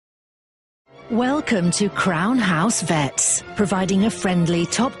Welcome to Crown House Vets, providing a friendly,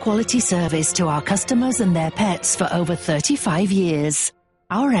 top-quality service to our customers and their pets for over 35 years.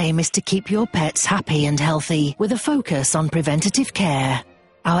 Our aim is to keep your pets happy and healthy, with a focus on preventative care.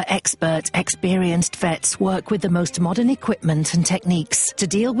 Our expert, experienced vets work with the most modern equipment and techniques to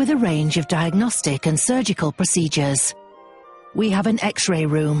deal with a range of diagnostic and surgical procedures. We have an X-ray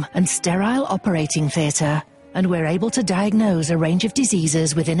room and sterile operating theatre, and we're able to diagnose a range of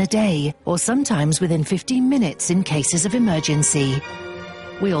diseases within a day, or sometimes within 15 minutes in cases of emergency.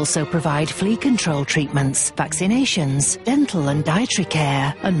 We also provide flea control treatments, vaccinations, dental and dietary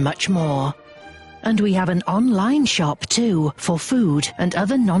care, and much more. And we have an online shop too, for food and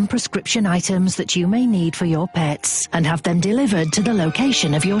other non-prescription items that you may need for your pets, and have them delivered to the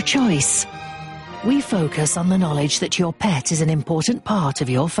location of your choice. We focus on the knowledge that your pet is an important part of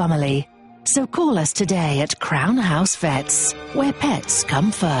your family. So call us today at Crown House Vets, where pets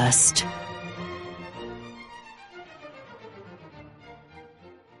come first.